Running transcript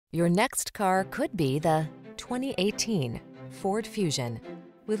Your next car could be the 2018 Ford Fusion.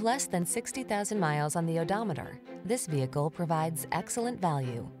 With less than 60,000 miles on the odometer, this vehicle provides excellent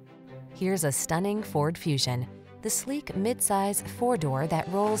value. Here's a stunning Ford Fusion, the sleek midsize four-door that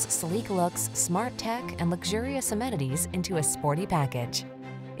rolls sleek looks, smart tech, and luxurious amenities into a sporty package.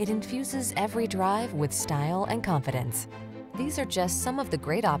 It infuses every drive with style and confidence. These are just some of the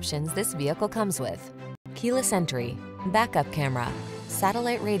great options this vehicle comes with: keyless entry, backup camera,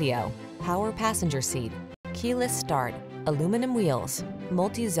 satellite radio, power passenger seat, keyless start, aluminum wheels,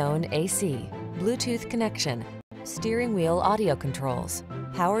 multi-zone AC, Bluetooth connection, steering wheel audio controls,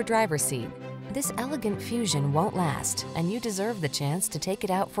 power driver seat. This elegant Fusion won't last, and you deserve the chance to take it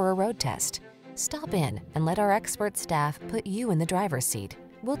out for a road test. Stop in and let our expert staff put you in the driver's seat.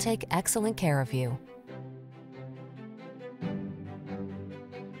 We'll take excellent care of you.